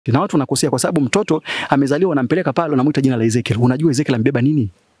Na watu wanakosea kwa sababu mtoto amezaliwa unampeleka pale unamuita jina la Ezekiel. Unajua Ezekiel ambeba nini?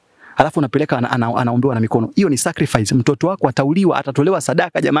 Alafu unapeleka anaombewa na mikono. Hiyo ni sacrifice. Mtoto wako atauliwa, atatolewa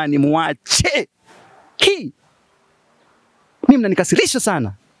sadaka jamani, muache. Mimi mnanikasirisha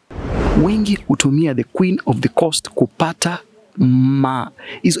sana. Wengi hutumia the Queen of the Coast kupata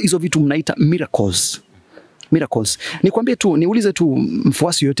hizo vitu mnaita miracles. Nikwambie tu, niulize tu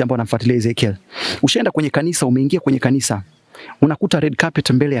mfuasi yote ambao anamfuatilia Ezekiel. Ushaenda kwenye kanisa, umeingia kwenye kanisa, unakuta red carpet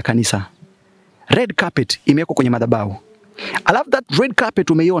mbele ya kanisa. Red carpet imewekwa kwenye madhabahu. Alafu that red carpet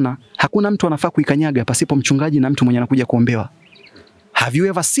umeiona, hakuna mtu anafaa kuikanyaga pasipo mchungaji na mtu mwenye anakuja kuombewa. Have you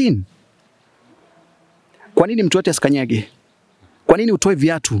ever seen? Kwa nini mtu yote asikanyage? Kwa nini utoe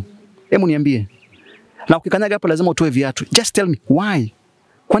viatu? Hebu niambie. Na ukikanyaga hapo lazima utoe viatu. Just tell me why?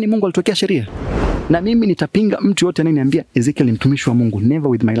 Kwani Mungu alitokea sheria? Na mimi nitapinga mtu yote anayeniambia Ezekiel ni mtumishi wa Mungu.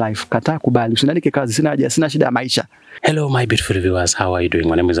 Never with my life. Kataa kubali. Usinalike kazi, sina shida ya maisha. Hello my beautiful viewers, how are you doing?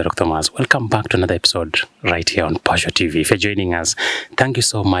 My name is Dr. Thomas. Welcome back to another episode right here on Passion TV. If you're joining us, thank you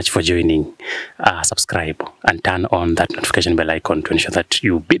so much for joining. Subscribe and turn on that notification bell icon to ensure that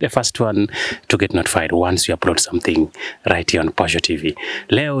you be the first one to get notified once you upload something right here on Passion TV.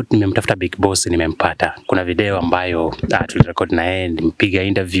 Leo nimemtafuta Big Boss, nimempata. Kuna video ambayo tulirecord na yeye, nimpiga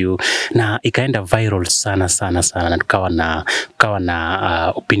interview na ikaenda viral sana na tukawa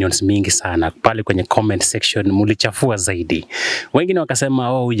na opinions mingi sana pale kwenye comment section. Mulichafua zaidi. Wengine wakasema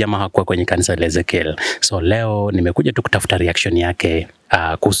huyu jamaa hakuwa kwenye kanisa la Ezekiel. So leo nimekuja tu kutafuta reaction yake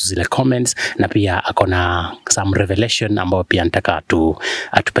kuhusu zile comments, na pia akona some revelation ambayo pia nataka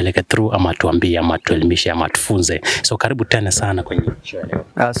atupeleke through, ama tuambie, ama tuelimishe, ama tufunze. So karibu tena sana kwenye show leo.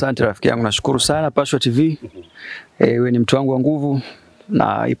 Asante rafiki yangu, nashukuru sana Passion TV. Wewe ni mtu wangu wa nguvu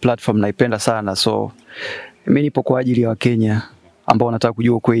na hii platform naipenda sana. So mimi nipo kwa ajili ya Wakenya ambao wanataka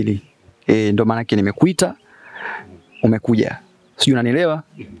kujua ukweli. Ndio maana yake nimekuita, umekuja. Sijui unanielewa?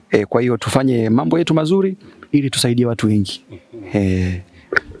 Kwa hiyo tufanye mambo yetu mazuri ili tusaidie watu wengi.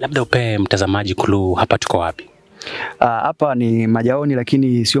 Labda upe mtazamaji clue, hapa tuko wapi? Hapa ni Majaoni,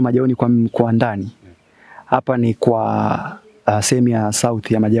 lakini sio Majaoni kwa ndani. Hapa ni kwa sehemu ya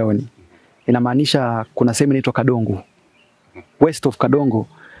south ya Majaoni. Inamaanisha kuna sehemu inaitwa Kadongo. West of Kadongo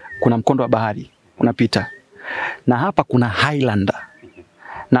kuna mkondo wa bahari unapita. Na hapa kuna Highlander.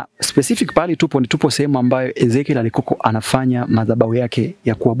 Na specific pale tupo sehemu ambayo Ezekiel alikuwa anafanya madhabahu yake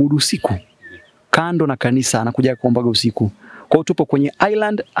ya kuabudu usiku. Kando na kanisa anakuja kuombaga usiku. Kwa hiyo tupo kwenye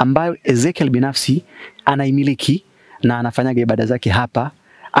island ambayo Ezekiel binafsi anaimiliki na anafanyaga ibada zake hapa.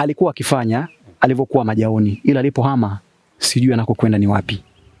 Alikuwa akifanya alivyokuwa Majaoni, ila alipohama sijui anakokwenda ni wapi.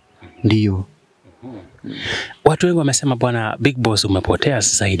 Ndio. Watu wengi wamesema bwana Big Boss umepotea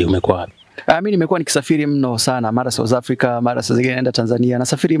zaidi, umekuwa wapi? Mimi nimekuwa nikisafiri mno sana, mara South Africa, mara saa zingine naenda Tanzania.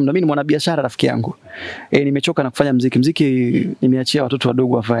 Nasafiri mno. Mimi ni mwanabiashara rafiki yangu. Nimechoka na kufanya muziki nimeachia watoto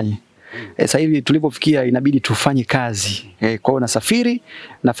wadogo wafanye. Sasa hivi tulipofikia inabidi tufanye kazi. Kwa hiyo nasafiri,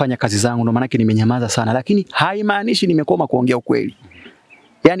 nafanya kazi zangu, ndio maana yake nimenyamaza sana, lakini haimaanishi nimekoma kuongea ukweli.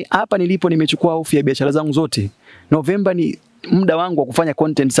 Yaani hapa nilipo nimechukua hofu ya biashara zangu zote. November ni muda wangu wa kufanya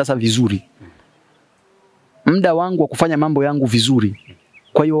content sasa vizuri. Muda wangu wa kufanya mambo yangu vizuri.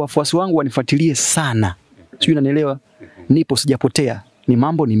 Kwa hiyo wafuasi wangu wanifuatilie sana. Sijui unanielewa? Nipo, sijapotea. Ni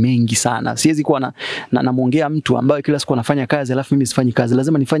mambo ni mengi sana. Siwezi kuwa namuongea mtu ambaye kila siku anafanya kazi alafu mimi sifanyi kazi.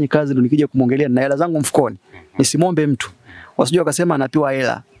 Lazima nifanye kazi ndio nikija kumuongelea na hela zangu mfukoni. Nisimwombe mtu. Wasijua akasema anapewa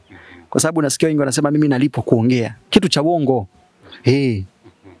hela. Kwa sababu nasikia wengi wanasema mimi nalipo kuongea. Kitu cha uongo.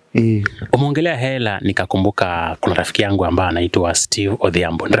 Umeongelea hela, nikakumbuka kuna rafiki yangu ambaye anaitwa Steve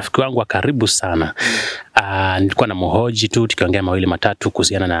Odhiambo. Ni rafiki wangu wa karibu sana. Nilikuwa na mhoji tu tukiongea mawili matatu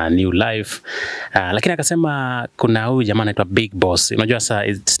kuhusiana na new life. Lakini akasema kuna huyu jamaa anaitwa Big Boss. Unajua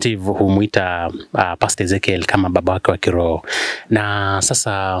sasa Steve humuita Pastor Ezekiel kama baba wake wa kiroho. Na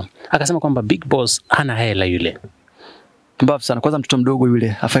sasa akasema kwamba Big Boss hana hela yule. Mbavu sana. Kwanza mtoto mdogo yule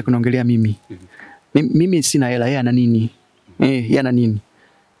hafai kunaongelea mimi. Mimi sina hela, yeye ana nini? Yeye ana nini?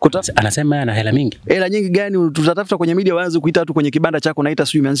 Anasema ana hela mingi. Hela nyingi gani? Tutatafuta kwenye media waanze kuita watu kwenye kibanda chako, naita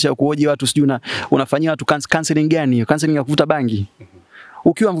sijui umeanzisha kuhoji watu, sijui unafanyia watu counseling gani? Counseling ya kuvuta bangi.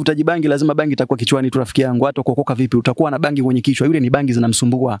 Ukiwa mvutaji bangi lazima bangi itakuwa kichwani tu rafiki yangu. Hata kuokoka vipi utakuwa na bangi kwenye kichwa? Yule ni bangi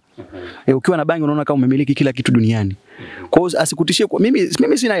zinamsumbua. Ukiwa na bangi unaona kama umemiliki kila kitu duniani. Kwa hiyo asikutishie kwa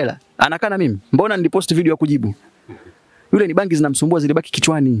mimi sina hela. Anakaa na mimi. Mbona nilipost video ya kujibu? Yule ni bangi zinamsumbua zilibaki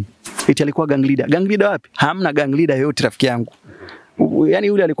kichwani. Eti alikuwa gang leader. Gang leader wapi? Hamna gang leader yoyote rafiki yangu. Yaani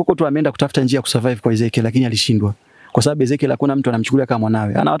yule alikuwa tu ameenda kutafuta njia ya kusurvive kwa Ezekiel, lakini alishindwa. Kwa sababu Ezekiel hakuna mtu anamchukulia kama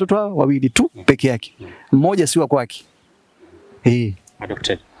mwanawe. Ana watoto hao wawili tu peke yake. Mmoja si wa kwake.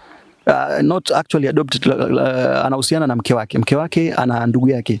 Adopted. Not actually adopted, anahusiana na mke wake. Mke wake ana ndugu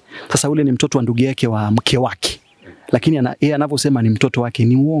yake. Sasa ule ni mtoto wa ndugu yake wa mke wake. lakini yeye anavyosema ni mtoto wake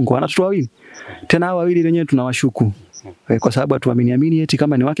ni uongo. Ana watoto wawili. Tena hao wawili wenyewe tunawashuku. Kwa sababu hatuamini eti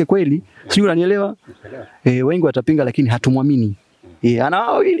kama ni wake kweli. Sijui unanielewa? Wengi watapinga lakini hatumwamini. Ana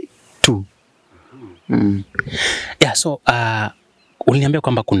wawili tu. Yeah, so uliniambia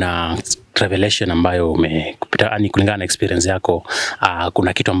kwamba kuna revelation ambayo umekupita, kulingana na experience yako,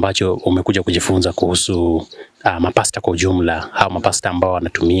 kuna kitu ambacho umekuja kujifunza kuhusu mapasta kwa ujumla, au mapasta ambao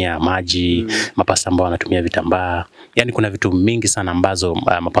wanatumia maji, mapasta ambao wanatumia vitambaa. Yani kuna vitu mingi sana ambazo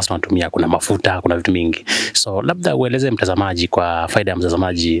mapasta wanatumia, kuna mafuta, kuna vitu mingi. So labda ueleze mtazamaji, kwa faida ya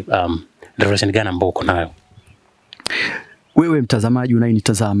mtazamaji, revelation gani ambayo uko nayo? Wewe mtazamaji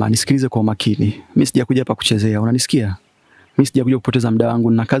unayenitazama, nisikilize kwa makini. Mimi sijakuja hapa kuchezea, unanisikia? Mimi sijakuja kupoteza muda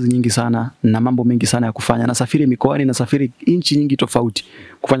wangu, na kazi nyingi sana na mambo mengi sana ya kufanya. Nasafiri mikoani, nasafiri nchi nyingi tofauti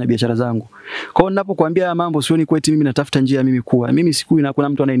kufanya biashara zangu. Kwa hiyo ninapokuambia mambo sioni kwa eti mimi natafuta njia mimi kuwa. Mimi sikui na kuna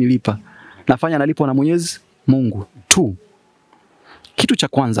mtu anayenilipa. Nafanya nalipwa na Mwenyezi Mungu tu. Kitu cha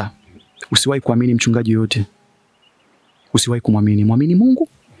kwanza, usiwahi kuamini mchungaji yote. Usiwahi kumwamini. Muamini Mungu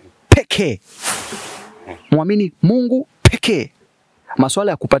pekee. Muamini Mungu pekee.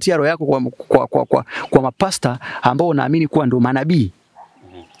 Masuala ya kupatia roho yako kwa mapasta ambao unaamini kuwa ndio manabii,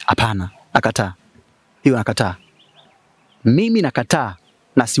 hapana, nakataa. Hiyo nakataa. Mimi nakataa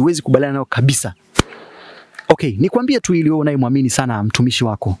na siwezi kubaliana nayo kabisa. Okay, nikwambie tu ili wewe unayemwamini sana mtumishi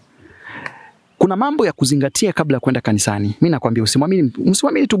wako. Kuna mambo ya kuzingatia kabla ya kwenda kanisani. Mimi nakwambia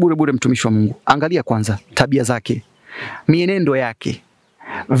usimwamini tu bure mtumishi wa Mungu. Angalia kwanza tabia zake, mienendo yake,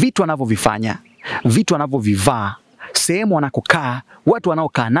 vitu anavyovifanya, vitu anavyovivaa, sehemu anakokaa, watu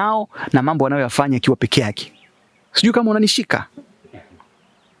wanaokaa nao, na mambo anayoyafanya akiwa peke yake. Sijui kama unanishika.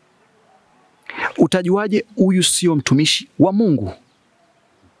 Utajuaje huyu sio mtumishi wa Mungu?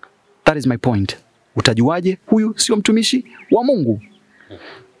 That is my point. Utajuaje huyu sio mtumishi wa Mungu?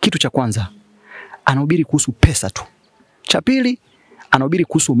 Kitu cha kwanza, anahubiri kuhusu pesa tu. Cha pili, anahubiri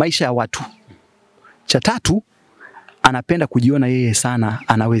kuhusu maisha ya watu. Cha tatu, anapenda kujiona yeye sana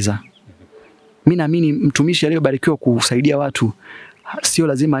anaweza. Mimi naamini mtumishi aliyebarikiwa kusaidia watu sio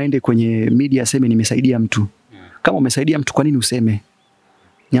lazima aende kwenye media aseme nimesaidia mtu. Kama umesaidia mtu, kwa nini useme?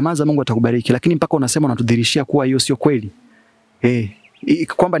 Nyamaza, Mungu atakubariki. Lakini mpaka unasema unatudhirishia kuwa hiyo sio kweli.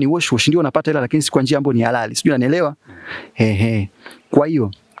 Kwamba ni wash ndio unapata hela, lakini si kwa njia ambayo ni halali. Sijui unanielewa? Kwa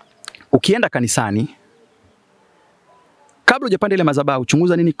hiyo ukienda kanisani, kabla hujapanda ile madhabahu,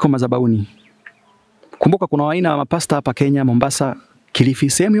 chunguza nini kiko madhabahuni. Kumbuka kuna aina ya mapasta hapa Kenya, Mombasa, Kilifi,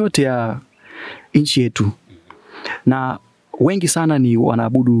 sehemu yote ya nchi yetu. Na wengi sana ni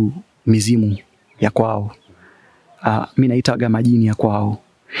wanaabudu mizimu ya kwao. Mimi naitaga majini ya kwao.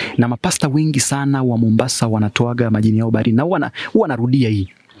 Na mapasta wengi sana wa Mombasa wanatoaga majini yao baharini. Na huwa narudia hii.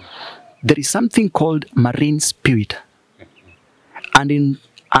 There is something called marine spirit. And in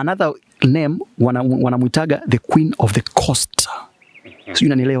another name wanamuitaga the queen of the coast. Sijui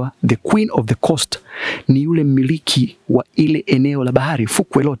unanielewa? The queen of the coast ni yule mmiliki wa ile eneo la bahari,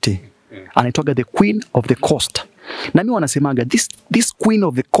 fukwe lote. Anaitwaga the queen of the coast. Na mimi wanasemaga this queen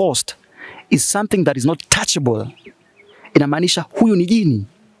of the coast is something that is not touchable. Inamaanisha huyu ni jini.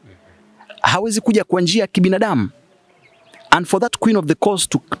 Hawezi kuja kwa njia ya kibinadamu. And for that queen of the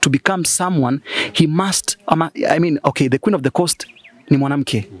coast to become someone, he must, the queen of the coast ni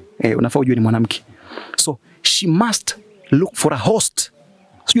mwanamke. Unafaa ujue ni mwanamke. So she must look for a host.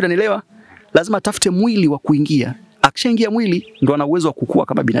 Sijui unanielewa? Lazima atafute mwili wa kuingia. Akishaingia mwili ndo ana uwezo wa kukua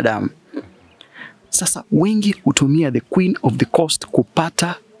kama binadamu. Sasa wengi hutumia the queen of the coast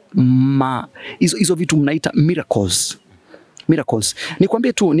kupata hizo vitu mnaita miracles.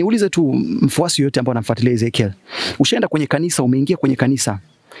 Nikwambie tu, niulize tu mfuasi yote ambao anamfuatilia Ezekiel. Ushaenda kwenye kanisa, umeingia kwenye kanisa,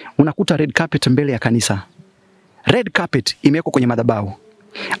 unakuta red carpet mbele ya kanisa. Red carpet imewekwa kwenye madhabahu.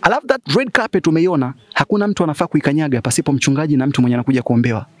 Alafu that red carpet umeiona, hakuna mtu anafaa kuikanyaga pasipo mchungaji na mtu mwenye anakuja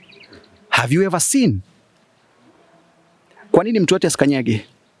kuombewa. Have you ever seen? Kwa nini mtu yote asikanyage?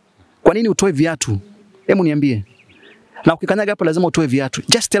 Kwa nini utoe viatu? Hebu niambie. Na ukikanyaga hapo lazima utoe viatu.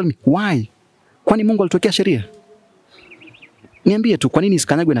 Just tell me why? Kwani Mungu alitokea sheria? Niambie tu kwa nini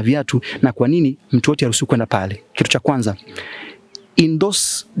isikanyagwe na viatu, na kwa nini mtu yote haruhusiwi kwenda pale? Kitu cha kwanza, in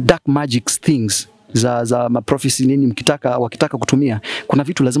those dark magic things za prophecy nini wakitaka kutumia, kuna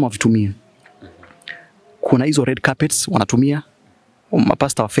vitu lazima wavitumie. Kuna hizo red carpets wanatumia,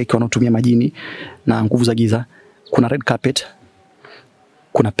 mapasta wa fake wanaotumia majini na nguvu za giza. Kuna red carpet,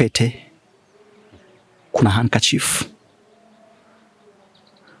 kuna pete, kuna handkerchief.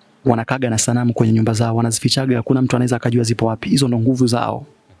 Wanakaga na sanamu kwenye nyumba zao, wanazifichaga, hakuna mtu anaweza akajua zipo wapi. Hizo ndo nguvu zao.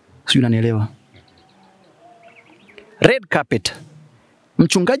 Sijui unanielewa? Red carpet.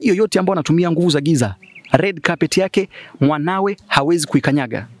 Mchungaji yoyote ambaye anatumia nguvu za giza, red carpet yake mwanawe hawezi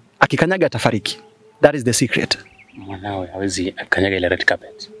kuikanyaga. Akikanyaga atafariki. That is the secret. mwanawe hawezi akanyaga ile red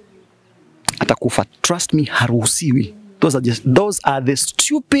carpet, atakufa. Trust me, haruhusiwi. Those are the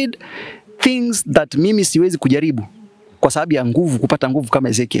stupid things that mimi siwezi kujaribu kwa sababu ya nguvu, kupata nguvu kama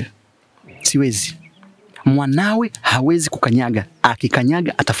Ezekiel. Siwezi. Mwanawe hawezi kukanyaga.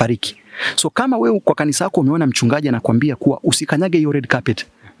 Akikanyaga atafariki. So kama wewe kwa kanisa lako umeona mchungaji anakuambia kuwa usikanyage hiyo red carpet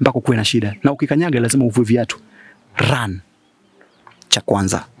mpaka kuwe na shida, na ukikanyaga lazima uvue viatu, run. Cha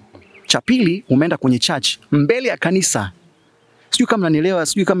kwanza. Cha pili, umeenda kwenye church mbele ya kanisa. Sijui kama unanielewa,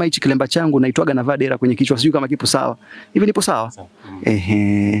 sijui kama hichi kilemba changu naitwaga na vadera kwenye kichwa, sijui kama kipo sawa. Hivi nipo sawa?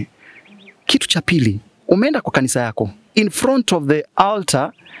 Kitu cha pili, umeenda kwa kanisa yako, in front of the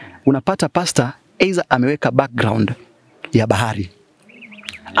altar unapata pastor either ameweka background ya bahari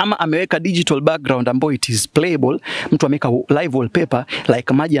ama ameweka digital background ambayo it is playable, mtu ameweka live wallpaper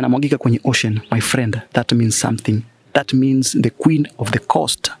like maji yanamwagika kwenye ocean. My friend, that means something. That means the queen of the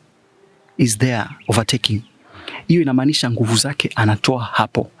coast is there overtaking. Hiyo inamaanisha nguvu zake anatoa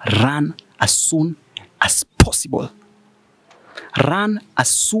hapo. Run as soon as possible. Run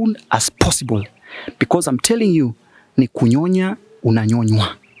as soon as possible. Because I'm telling you, ni kunyonya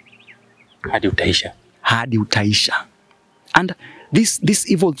unanyonywa. Hadi utaisha. And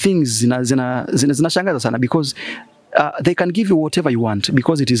these evil things zinashangaza sana because they can give you whatever you want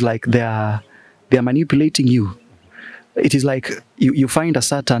because it is like they are manipulating you. It is like you find a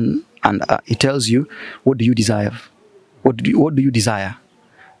Satan and it tells you, what do you desire? What do you desire?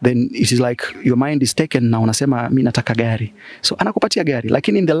 Then it is like your mind is taken na unasema mimi nataka gari. So anakupatia gari,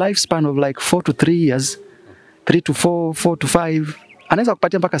 lakini in the lifespan of like 4 to 3 years, 3 to 4, 4 to 5, anaweza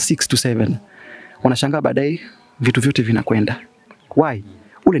kupatia mpaka 6 to 7. Unashangaa baadaye vitu vyote vinakwenda. Why?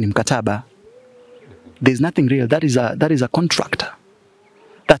 Ule ni mkataba. There's nothing real. That is a contract.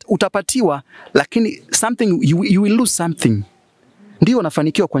 That utapatiwa, lakini something you will lose something. Ndio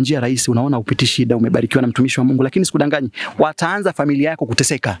unafanikiwa kwa njia rahisi, unaona upiti shida, umebarikiwa na mtumishi wa Mungu, lakini sikudanganyi, wataanza familia yako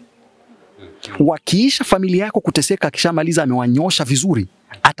kuteseka. Wakiisha familia yako kuteseka, akishamaliza amewanyosha vizuri,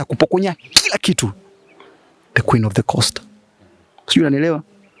 atakupokonya kila kitu. The queen of the coast. Sio, unanielewa?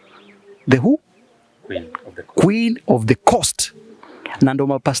 The who? Queen of the coast. Na ndio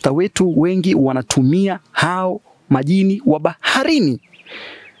mapasta wetu wengi wanatumia hao majini wa baharini,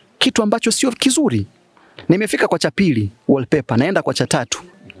 kitu ambacho sio kizuri. Nimefika kwa cha pili, wallpaper, naenda kwa cha tatu.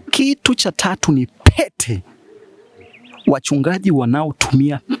 Kitu cha tatu ni pete. Wachungaji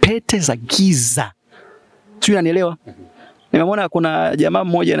wanaotumia pete za giza. Sio, unanielewa? Nimeona kuna jamaa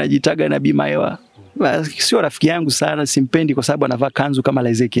mmoja anajitaga nabii Maewa. Sio rafiki yangu sana, simpendi kwa sababu anavaa kanzu kama la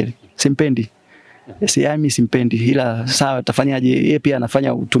Ezekiel. Simpendi. Siami simpendi, ila sawa, tafanyaje? Yeye pia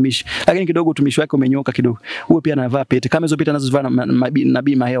anafanya utumishi, lakini kidogo utumishi wake umenyoka kidogo. Huyo pia anavaa pete kama hizo pete anazozivaa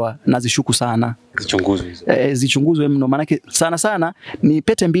nabii Maewa, nazishuku sana. Zichunguzwe hizo. Zichunguzwe mno, maana sana ni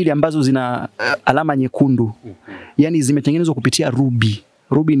pete mbili ambazo zina alama nyekundu. Yaani zimetengenezwa kupitia ruby.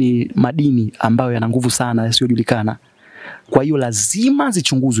 Ruby ni madini ambayo yana nguvu sana yasiyojulikana. Kwa hiyo lazima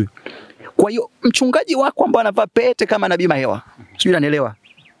zichunguzwe. Kwa hiyo mchungaji wako ambaye anavaa pete kama nabii Maewa, sijui unanielewa?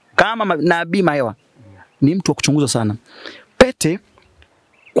 Kama nabii Maewa ni mtu wa kuchunguzwa sana. Pete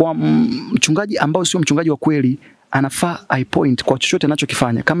kwa mchungaji ambao sio mchungaji wa kweli, anafaa eye point kwa chochote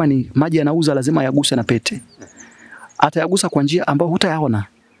anachokifanya. Kama ni maji yanauza, lazima yaguse na pete. Atayagusa kwa njia ambayo hutayaona.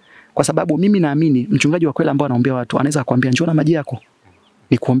 Kwa sababu mimi naamini mchungaji wa kweli ambao anaombea watu anaweza kuambia njoo na maji yako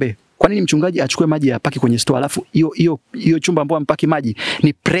nikuombee. Kwa nini mchungaji achukue maji ya paki kwenye store, alafu hiyo chumba ambapo ampaki maji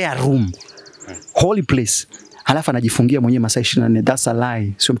ni prayer room, holy place, alafu anajifungia mwenyewe masaa 24? That's a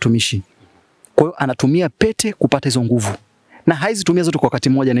lie, sio mtumishi. Kwa hiyo anatumia pete kupata hizo nguvu, na haizitumia zote kwa wakati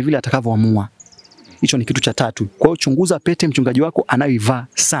mmoja, ni vile atakavyoamua. Hicho ni kitu cha tatu. Kwa hiyo chunguza pete mchungaji wako anayoivaa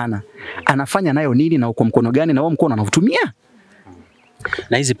sana, anafanya nayo nini na uko mkono gani, na wao mkono anautumia.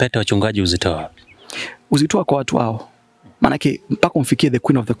 Na hizi pete wachungaji uzitoa wapi? Uzitoa kwa watu hao. Maanake mpaka umfikie the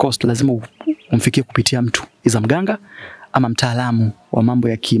queen of the coast lazima umfikie kupitia mtu, iza mganga ama mtaalamu wa mambo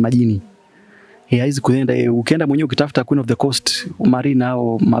ya kimajini. Haizi kuenda ukienda mwenyewe ukitafuta queen of the coast, marina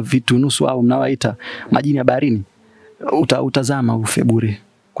au mavitu nusu au mnawaita majini ya baharini, utazama ufe bure,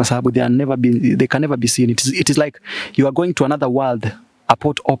 kwa sababu they can never be seen. It is like you are going to another world, a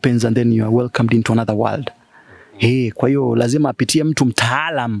port opens and then you are welcomed into another world. Kwa hiyo lazima apitie mtu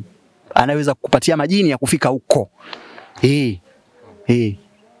mtaalamu anaweza kukupatia majini ya kufika huko.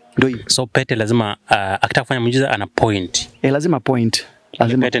 Ndio. So pete lazima akitaka kufanya muujiza ana point. Lazima point.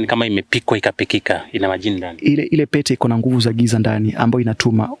 Lazima pete ni kama imepikwa ikapikika, ina majini ndani. Ile pete iko na nguvu za giza ndani ambayo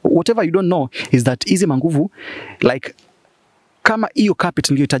inatuma. Whatever you don't know is that hizi manguvu, like kama hiyo carpet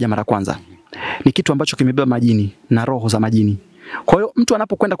niliyotaja mara kwanza, ni kitu ambacho kimebeba majini na roho za majini. Kwa hiyo mtu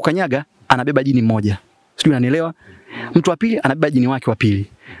anapokwenda kukanyaga anabeba jini mmoja. Sijui unanielewa? Mtu wa pili anabeba jini wake wa pili.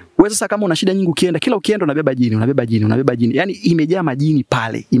 Wewe sasa kama una shida nyingi ukienda, kila ukienda unabeba jini. Yaani imejaa majini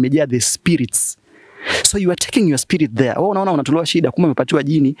pale, imejaa the spirits. So you are taking your spirit there. Wewe unaona unatolewa shida, kumbe umepatiwa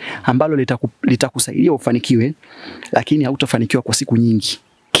jini ambalo litakusaidia ufanikiwe, lakini hautafanikiwa kwa siku nyingi.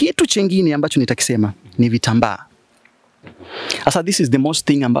 Kitu chengine ambacho nitakisema ni vitambaa. Sasa this is the most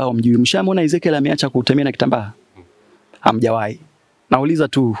thing ambao mjui. Mshamuona Ezekiel ameacha kutembea na kitambaa? Hamjawahi. Nauliza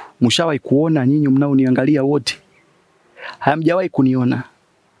tu, mshawahi kuona nyinyi mnaoniangalia wote? Hamjawahi kuniona.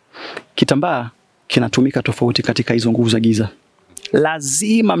 Kitambaa kinatumika tofauti katika hizo nguvu za giza.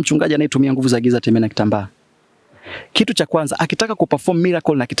 Lazima mchungaji anayetumia nguvu za giza atembee na kitambaa. Kitu cha kwanza, akitaka kuperform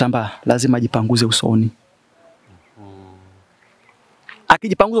miracle na kitambaa, lazima ajipanguze usoni.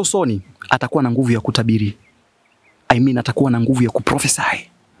 Akijipanguza usoni, atakuwa na nguvu ya kutabiri. Atakuwa na nguvu ya kuprophesy.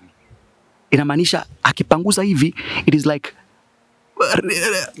 Inamaanisha akipanguza hivi, it is like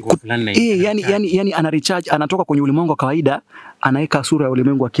yani ana recharge, anatoka kwenye ulimwengu wa kawaida, anaweka sura ya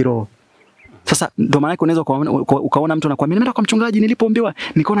ulimwengu wa kiroho. Sasa ndio maana yake unaweza ukaona mtu anakuambia nimeenda kwa mchungaji, nilipoombewa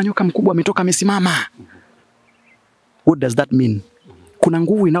nikaona nyoka mkubwa ametoka amesimama. What does that mean? Kuna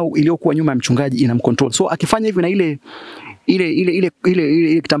nguvu iliyokuwa nyuma ya mchungaji inamcontrol. So akifanya hivi na ile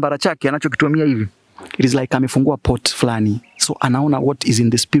kitambara chake anachokitumia hivi, it is like amefungua pot fulani. So anaona what is in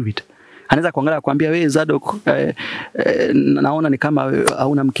the spirit. Anaweza kuangalia kuambia wewe Zadok, naona ni kama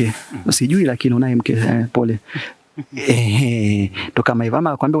hauna mke. Sijui lakini unaye mke, pole. Ndo kama hivyo.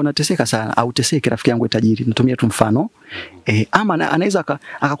 Ama akwambia unateseka sana, au teseke rafiki yangu tajiri. Natumia tu mfano. Ama anaweza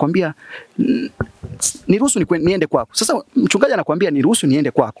akakwambia niruhusu niende kwako. Sasa mchungaji anakuambia niruhusu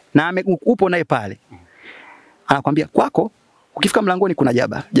niende kwako. Na upo naye pale. Anakuambia kwako ukifika mlangoni kuna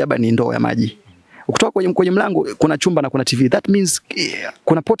jaba. Jaba ni ndoo ya maji. Ukitoka kwenye mlango kuna chumba na kuna TV. That means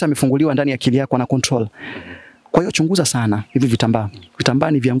kuna pota imefunguliwa ndani ya akili yako na control. Kwa hiyo chunguza sana hivi vitambaa.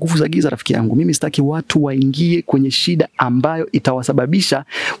 Vitambaa ni vya nguvu za giza rafiki yangu. Mimi sitaki watu waingie kwenye shida ambayo itawasababisha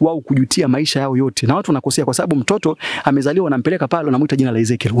wao kujutia maisha yao yote. Na watu wanakosea kwa sababu mtoto amezaliwa unampeleka pale unamuita jina la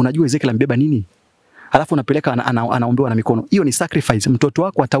Ezekiel. Unajua Ezekiel ambeba nini? Alafu unapeleka anaombewa na mikono. Hiyo ni sacrifice. Mtoto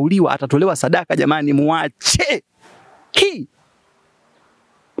wako atatolewa sadaka jamani, muache.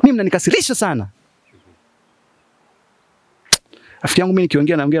 Mimi mnanikasirisha sana. Rafiki yangu mimi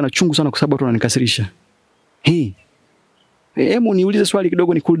nikiongea naongea na chungu sana kwa sababu watu wananikasirisha. Hebu niulize swali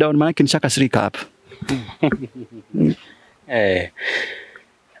kidogo ni cool down maana yake nishakasirika hapa.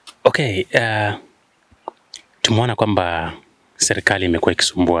 Okay, tumeona kwamba serikali imekuwa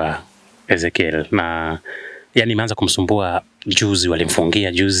ikisumbua Ezekiel na yani imeanza kumsumbua juzi,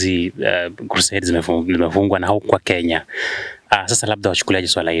 walimfungia juzi, crusades zimefungwa na huko kwa Kenya. Sasa labda wachukuliaje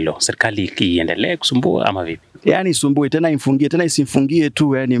swala hilo? Serikali iendelee kusumbua ama vipi? Yani isumbue tena imfungie tena isimfungie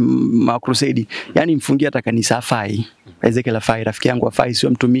tu yani crusade. Yani imfungie hata kanisa afai. Ezekiel afai, rafiki yangu afai, sio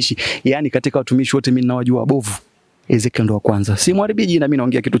mtumishi. Yani katika watumishi wote mimi ninawajua wabovu. Ezekiel ndo wa kwanza. Si mwaribi jina, mimi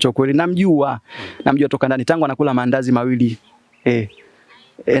naongea kitu cha ukweli. Namjua toka ndani tangu anakula maandazi mawili.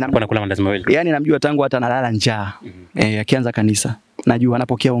 Anakula maandazi mawili. Yani namjua tangu hata analala njaa. Akianza kanisa. Najua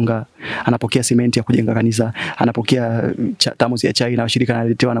anapokea unga, anapokea simenti ya kujenga kanisa, anapokea tamuzi ya chai na washirika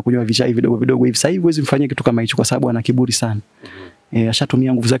analetewa na kunywa vichai vidogo vidogo hivi. Sasa hivi huwezi mfanyia kitu kama hicho kwa sababu ana kiburi sana.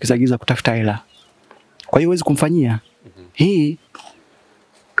 Ashatumia nguvu zake za giza kutafuta hela. Kwa hiyo huwezi kumfanyia.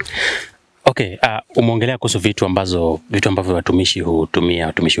 Okay, umeongelea kuhusu vitu ambavyo watumishi hutumia,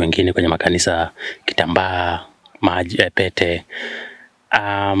 watumishi wengine kwenye makanisa, kitambaa, maji, pete.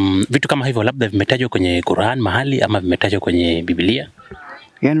 Vitu kama hivyo labda vimetajwa kwenye Quran mahali ama vimetajwa kwenye Biblia?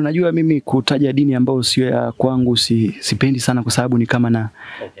 Yani unajua mimi kutaja dini ambayo sio ya kwangu sipendi sana kwa sababu ni kama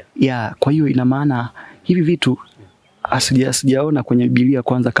kwa hiyo ina maana hivi vitu sijaona kwenye Biblia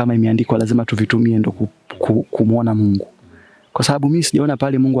kwanza kama imeandikwa lazima tuvitumie ndo kumuona Mungu. Kwa sababu mimi sijaona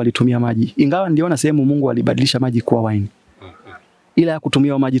pale Mungu alitumia maji. Ingawa niliona sehemu Mungu alibadilisha maji kuwa wine. Ila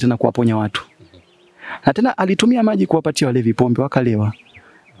kutumia maji tena kuwaponya watu. Na tena alitumia maji kuwapatia walevi pombe wakalewa.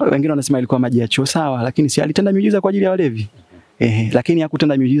 Wengine wanasema ilikuwa maji ya choo, sawa, lakini si alitenda miujiza kwa ajili ya walevi. Lakini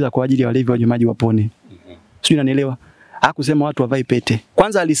hakutenda miujiza kwa ajili ya walevi wanywe maji wapone. Sio, unanielewa? Hakusema watu wavae pete.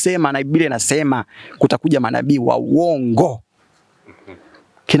 Kwanza alisema na Biblia inasema kutakuja manabii wa uongo.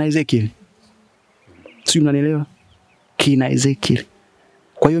 Kina Ezekiel. Sio, unanielewa? Kina Ezekiel.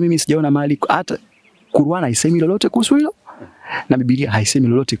 Kwa hiyo mimi sijaona mahali hata Qur'an haisemi lolote kuhusu hilo na Biblia haisemi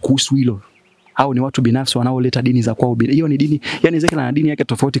lolote kuhusu hilo. Hao ni watu binafsi wanaoleta dini za kwao. Hiyo ni dini, yani Ezekiel ana dini yake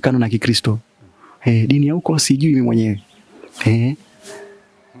tofauti kana na Kikristo. Dini ya huko sijui mimi mwenyewe.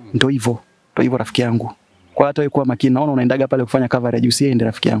 Ndio hivyo rafiki yangu. Kwa hata wewe kuwa makini, naona unaendaga pale kufanya coverage usiende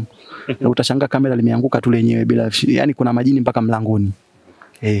rafiki yangu. Utashangaa kamera limeanguka tu lenyewe bila, yani kuna majini mpaka mlangoni.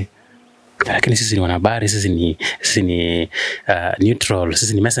 Lakini sisi ni wanahabari, sisi ni neutral,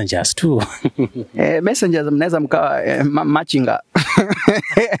 sisi ni messengers tu. Messengers mnaweza mkawa machinga.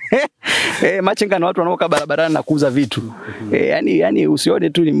 Machinga ni watu wanaokaa barabarani na kuuza vitu. Yani usione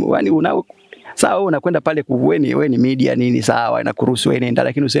tu yani sawa wewe unakwenda pale wewe ni media nini sawa inakuruhusu wewe nenda,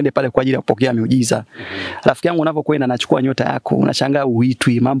 lakini usiende pale kwa ajili ya kupokea miujiza. Rafiki yangu unapokwenda anachukua nyota yako, unashangaa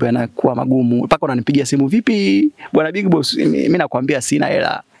uitwi, mambo yanakuwa magumu. Mpaka unanipigia simu, vipi bwana Big Boss, mimi nakwambia sina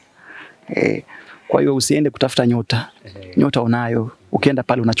hela. Kwa hiyo usiende kutafuta nyota. Nyota unayo. Ukienda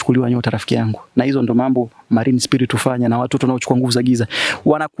pale unachukuliwa nyota rafiki yangu. Na hizo ndo mambo marine spirit hufanya na watoto wanaochukua nguvu za giza.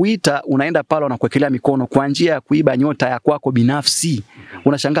 Wanakuita, unaenda pale wanakuwekelea mikono kwa njia ya kuiba nyota ya kwako binafsi.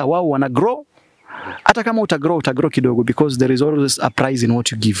 Unashangaa wao wana grow. Hata kama utagrow kidogo, because there is always a prize in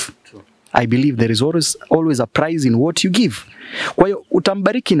what you give. I believe there is always a prize in what you give. Kwa hiyo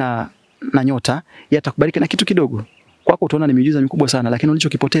utambariki na nyota, yatakubariki na kitu kidogo. Kwako utaona ni miujiza mikubwa sana, lakini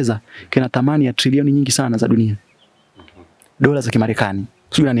ulichokipoteza kina thamani ya trilioni nyingi sana za dunia. Dola za Kimarekani.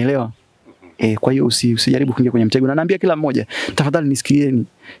 Sio, unanielewa? Kwa hiyo usijaribu kuingia kwenye mtego. Na naambia kila mmoja, tafadhali nisikilieni.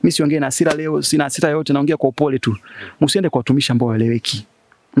 Mimi siongee na hasira leo, sina hasira yote, naongea kwa upole tu. Msiende kwa watumishi ambao waeleweki.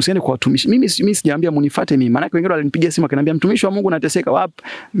 Msiende kwa watumishi. Mimi sijaambia munifuate mimi. Maana wengine walinipigia simu akaniambia mtumishi wa Mungu nateseka wapi?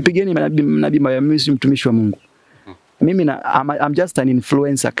 Mpigeni nabii mimi si mtumishi wa Mungu. Mimi I'm just an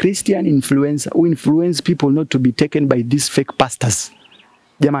influencer, Christian influencer who influence people not to be taken by these fake pastors.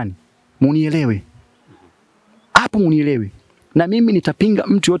 Jamani, munielewe. Hapo munielewe. Na mimi nitapinga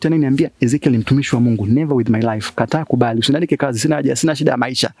mtu yote anayeniambia Ezekiel ni mtumishi wa Mungu. Never with my life. Kataa kubali. Usiniandike kazi, sina haja, sina shida ya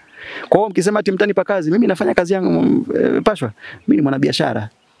maisha. Kwa hiyo mkisema ati mtanipa kazi, mimi nafanya kazi yangu pashwa. Mimi ni mwanabiashara.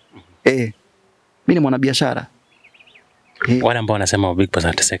 Mimi ni mwanabiashara. Wale ambao wanasema Big Boss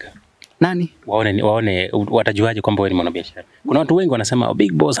anateseka. Nani? Waone watajuaje kwamba wewe ni mwanabiashara? Kuna watu wengi wanasema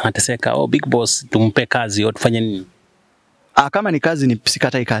Big Boss anateseka, Big Boss tumpe kazi au tufanye nini? Kama ni kazi ni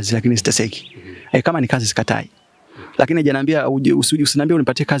sikatai kazi, lakini siteseki. Kama ni kazi sikatai. Lakini hajaniambia usiniambie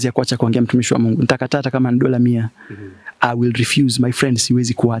unipatie kazi ya kuacha kuongea mtumishi wa Mungu. Nitakataa hata kama ni dola 100. I will refuse, my friend,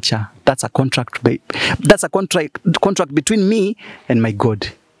 siwezi kuacha. That's a contract between me and my God.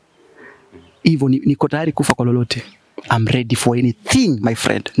 Hivyo niko tayari kufa kwa lolote. I'm ready for anything, my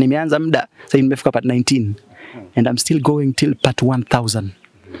friend. Nimeanza muda, sasa nimefika part 19 and I'm still going till part 1000.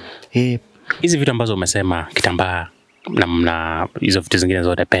 Hizi vitu ambazo umesema, kitambaa na hizo vitu zingine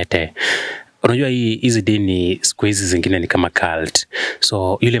zote, pete. Unajua hizi dini siku hizi zingine ni kama cult.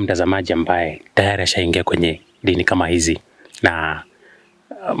 So yule mtazamaji ambaye tayari ashaingia kwenye dini kama hizi na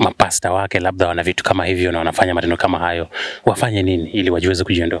mapasta wake labda wana vitu kama hivyo na wanafanya matendo kama hayo, wafanye nini ili wajiweze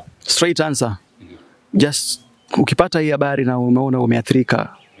kujiondoa? Straight answer. Just ukipata hii habari na umeona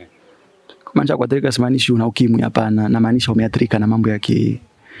umeathirika. Maanisha kuathirika simaanishi una ukimwi, hapana. Na maanisha umeathirika na mambo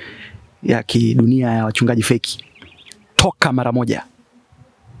ya kidunia ya wachungaji feki. Toka mara moja.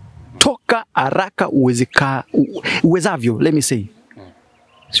 Toka haraka uwezavyo, let me say.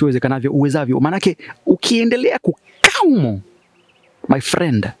 Si uwezekanavyo, uwezavyo. Maanake ukiendelea kukaa humo, my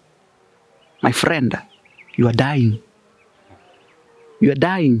friend, you are dying. You are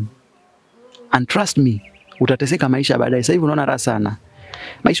dying. And trust me, utateseka maisha baadaye. Sasa hivi unaona raha sana.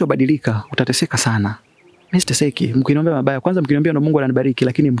 Maisha hubadilika, utateseka sana. Mimi siteseki. Mkiniombea mabaya, kwanza mkiniombea na Mungu ananibariki,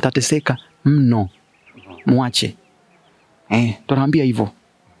 lakini mtateseka mno. Muache. Tunaambia hivyo.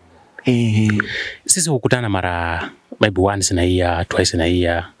 Sisi hukutana mara maybe once na year, twice na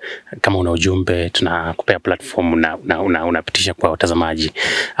year. Kama una ujumbe tunakupea platform na unapitisha kwa watazamaji.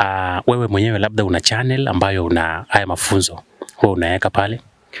 Wewe mwenyewe labda una channel ambayo una haya mafunzo, wewe unaweka pale?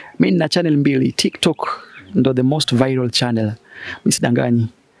 Mimi nina channel 2. TikTok ndo the most viral channel. Mimi sidanganyi.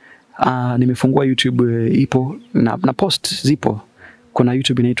 Nimefungua YouTube, ipo na post zipo. Kuna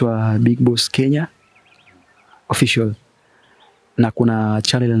YouTube inaitwa Big Boss Kenya official. Na kuna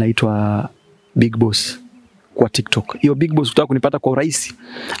channel inaitwa Big Boss kwa TikTok. Hiyo Big Boss utaka kunipata kwa urahisi,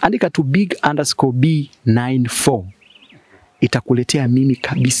 andika tu big_B94. Itakuletea mimi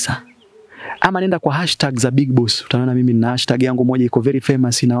kabisa. Ama nenda kwa hashtag za Big Boss. Utaona mimi na hashtag yangu moja iko very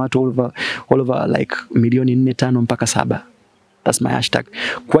famous, na watu all over like milioni 4, 5 mpaka 7. That's my hashtag.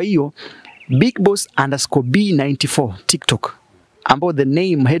 Kwa hiyo big_B94 TikTok, ambao the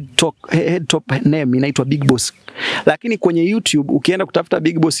name head top name inaitwa Big Boss. Lakini kwenye YouTube ukienda kutafuta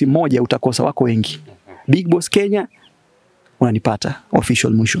Big Boss moja utakosa wako wengi. Big Boss Kenya unanipata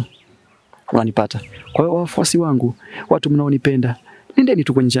official mwisho. Unanipata. Kwa hiyo wafuasi wangu, watu mnaonipenda, nendeni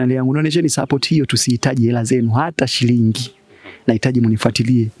tu kwenye channel yangu, nionyesheni support hiyo, tusihitaji hela zenu hata shilingi. Nahitaji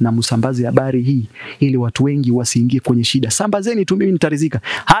mnifuatilie na msambaze habari hii ili watu wengi wasiingie kwenye shida. Sambazeni tu, mimi nitarizika.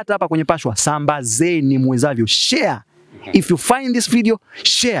 Hata hapa kwenye Pashwa, sambazeni mwezavyo. Share. If you find this video,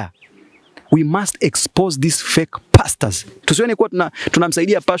 share. We must expose these fake pastors. Tusione kuwa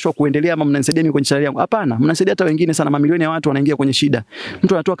tunamsaidia Pashwa kuendelea ama mnanisaidia mimi kwenye channel yangu. Hapana, mnasaidia hata wengine sana. Mamilioni ya watu wanaingia kwenye shida.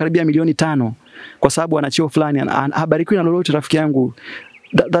 Mtu anatoa karibia milioni 5 kwa sababu ana cheo fulani, habarikiwi na lolote rafiki yangu.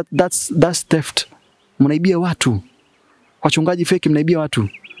 That's theft. Mnaibia watu. Wachungaji fake mnaibia watu.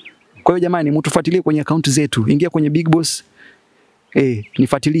 Kwa hiyo jamani, mtufuatilie kwenye account zetu. Ingia kwenye Big Boss.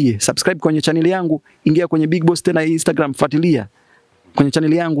 Nifuatilie. Subscribe kwenye channel yangu. Ingia kwenye Big Boss tena Instagram, fuatilia kwenye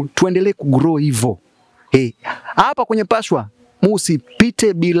channel yangu. Tuendelee kugrow hivyo. Hapa kwenye Pashwa,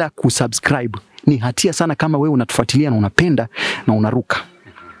 musipite bila kusubscribe. Ni hatia sana kama wewe unatufuatilia na unapenda na unaruka.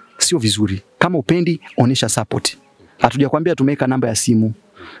 Sio vizuri. Kama upendi, onesha support. Hatujakwambia tumeweka namba ya simu.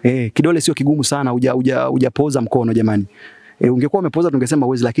 Kidole sio kigumu sana, hujapoza mkono jamani. Ungekuwa umepoza tungesema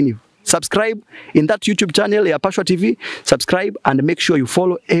uwezi, lakini subscribe in that YouTube channel ya Pashwa TV. Subscribe and make sure you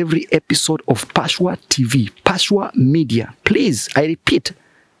follow every episode of Pashwa TV, Pashwa Media. Please, I repeat,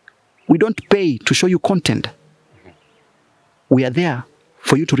 we don't pay to show you content. We are there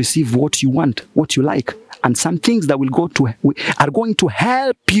for you to receive what you want, what you like, and some things that are going to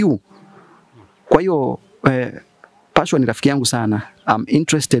help you. Kwa hiyo Pashwa ni rafiki yangu sana. I'm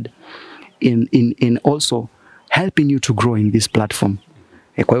interested in also helping you to grow in this platform.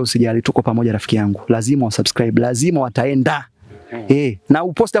 Kwa hiyo usijali, tuko pamoja rafiki yangu. Lazima wa subscribe, lazima wataenda. Na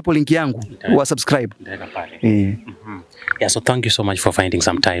upost hapo link yangu wa subscribe. Yeah, so thank you so much for finding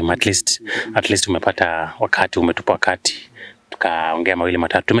some time. At least umepata wakati, umetupa wakati. Tukaongea mawili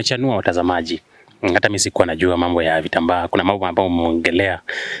matatu. Tumechanua watazamaji. Hata mimi sikuwa najua mambo ya vitambaa. Kuna mambo ambayo umeongelea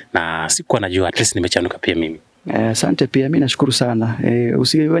na sikuwa najua. At least nimechanuka pia mimi. Asante pia, mimi nashukuru sana.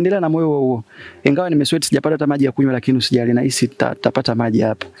 Usiendelea na moyo huo. Ingawa nimesweat sijapata hata maji ya kunywa, lakini usijali, na hisi tapata maji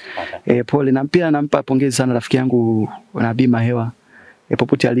hapa. Pole, na pia nampa pongezi sana rafiki yangu Nabii Mahewa.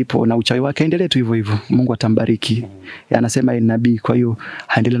 Popote alipo na uchawi wake endelee tu hivyo hivyo. Mungu atambariki. Anasema ni nabii, kwa hiyo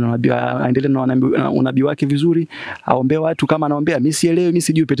aendelee na unabii wake vizuri. Aombe watu kama anaombea. Mimi sielewi, mimi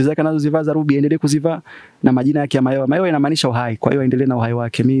sijui pete zake anazozivaa za rubi, endelee kuzivaa na majina yake ya Mahewa. Mahewa inamaanisha uhai. Kwa hiyo aendelee na uhai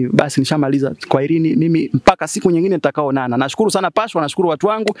wake. Mimi basi nishamaliza. Kwa irini mimi mpaka siku nyingine nitakaoonana. Nashukuru sana Pashwa, nashukuru watu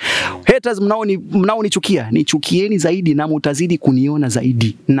wangu. Haters mnaonichukia, nichukieni zaidi na mtazidi kuniona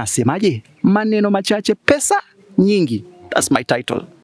zaidi. Nasemaje? Maneno machache, pesa nyingi. That's my title.